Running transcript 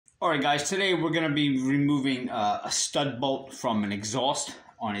Alright guys, today we're going to be removing a stud bolt from an exhaust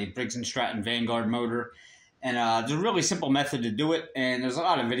on a Briggs & Stratton Vanguard motor. And there's a really simple method to do it, and there's a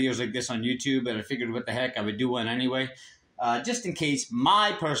lot of videos like this on YouTube, and I figured what the heck, I would do one anyway. Just in case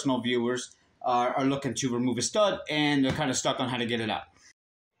my personal viewers are looking to remove a stud and they're kind of stuck on how to get it out.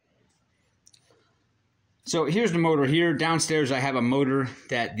 So here's the motor here. Downstairs I have a motor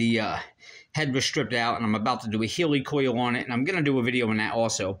that the head was stripped out, and I'm about to do a Healy coil on it, and I'm going to do a video on that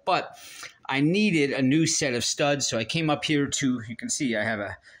also. But I needed a new set of studs, so I came up here to, you can see I have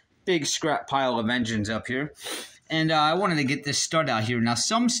a big scrap pile of engines up here, and I wanted to get this stud out here. Now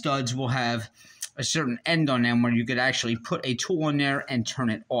some studs will have a certain end on them where you could actually put a tool in there and turn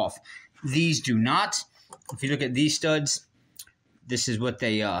it off. These do not. If you look at these studs, this is what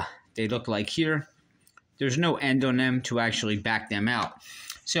they look like here. There's no end on them to actually back them out.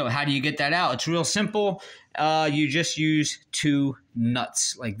 So how do you get that out? It's real simple. You just use two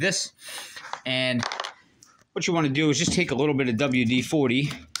nuts like this. And what you want to do is just take a little bit of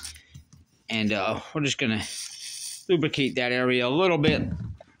WD-40, and we're just going to lubricate that area a little bit.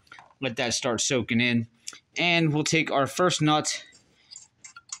 Let that start soaking in. And we'll take our first nut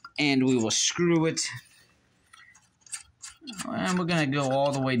and we will screw it. And we're going to go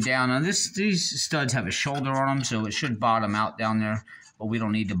all the way down. Now these studs have a shoulder on them, so it should bottom out down there. But we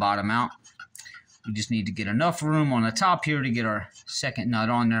don't need to bottom out. We just need to get enough room on the top here to get our second nut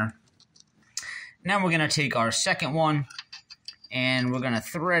on there. Now we're going to take our second one and we're going to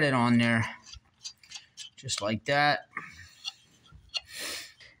thread it on there just like that.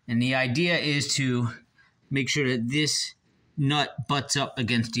 And the idea is to make sure that this nut butts up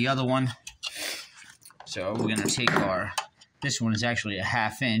against the other one. So we're going to take our, this one is actually a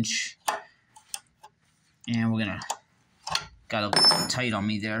 1/2 inch, and we're going to, got a little tight on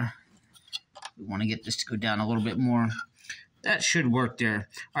me there. We want to get this to go down a little bit more. That should work there.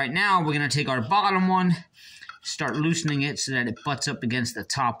 All right, now we're going to take our bottom one, start loosening it so that it butts up against the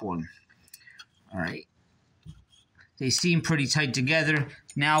top one. All right. They seem pretty tight together.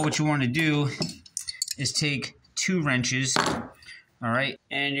 Now what you want to do is take 2 wrenches. All right,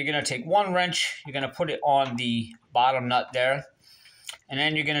 and you're going to take 1 wrench, you're going to put it on the bottom nut there, and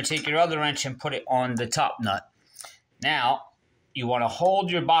then you're going to take your other wrench and put it on the top nut. Now, you want to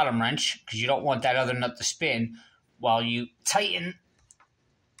hold your bottom wrench because you don't want that other nut to spin while you tighten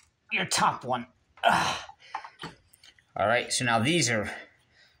your top one. All right, so now these are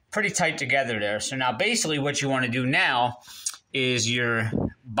pretty tight together there. So now basically what you want to do now is your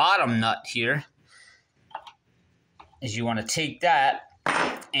bottom nut here is you want to take that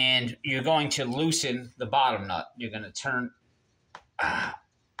and you're going to loosen the bottom nut. You're going to turn,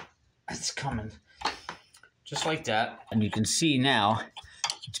 it's coming. Just like that. And you can see now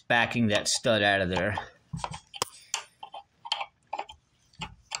it's backing that stud out of there.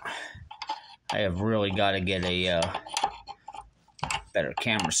 I have really got to get a better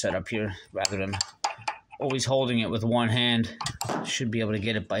camera set up here rather than always holding it with one hand. Should be able to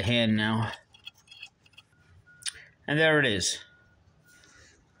get it by hand now. And there it is.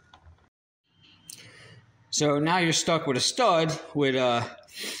 So now you're stuck with a stud with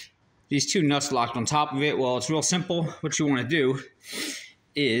these 2 nuts locked on top of it. Well, it's real simple. What you want to do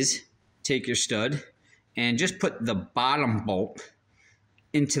is take your stud and just put the bottom bolt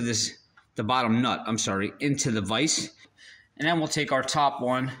into this, the bottom nut, I'm sorry, into the vise. And then we'll take our top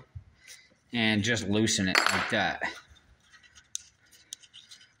one and just loosen it like that.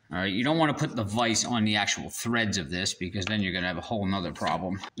 All right, you don't want to put the vise on the actual threads of this because then you're going to have a whole nother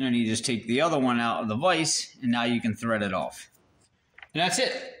problem. And then you just take the other one out of the vise and now you can thread it off. And that's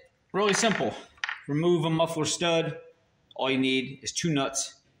it. Really simple. Remove a muffler stud. All you need is 2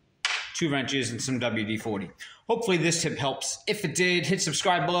 nuts, 2 wrenches, and some WD-40. Hopefully this tip helps. If it did, hit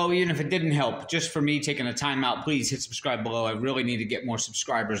subscribe below. Even if it didn't help, just for me taking a time out, please hit subscribe below. I really need to get more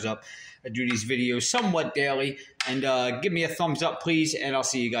subscribers up. I do these videos somewhat daily. And give me a thumbs up, please, and I'll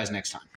see you guys next time.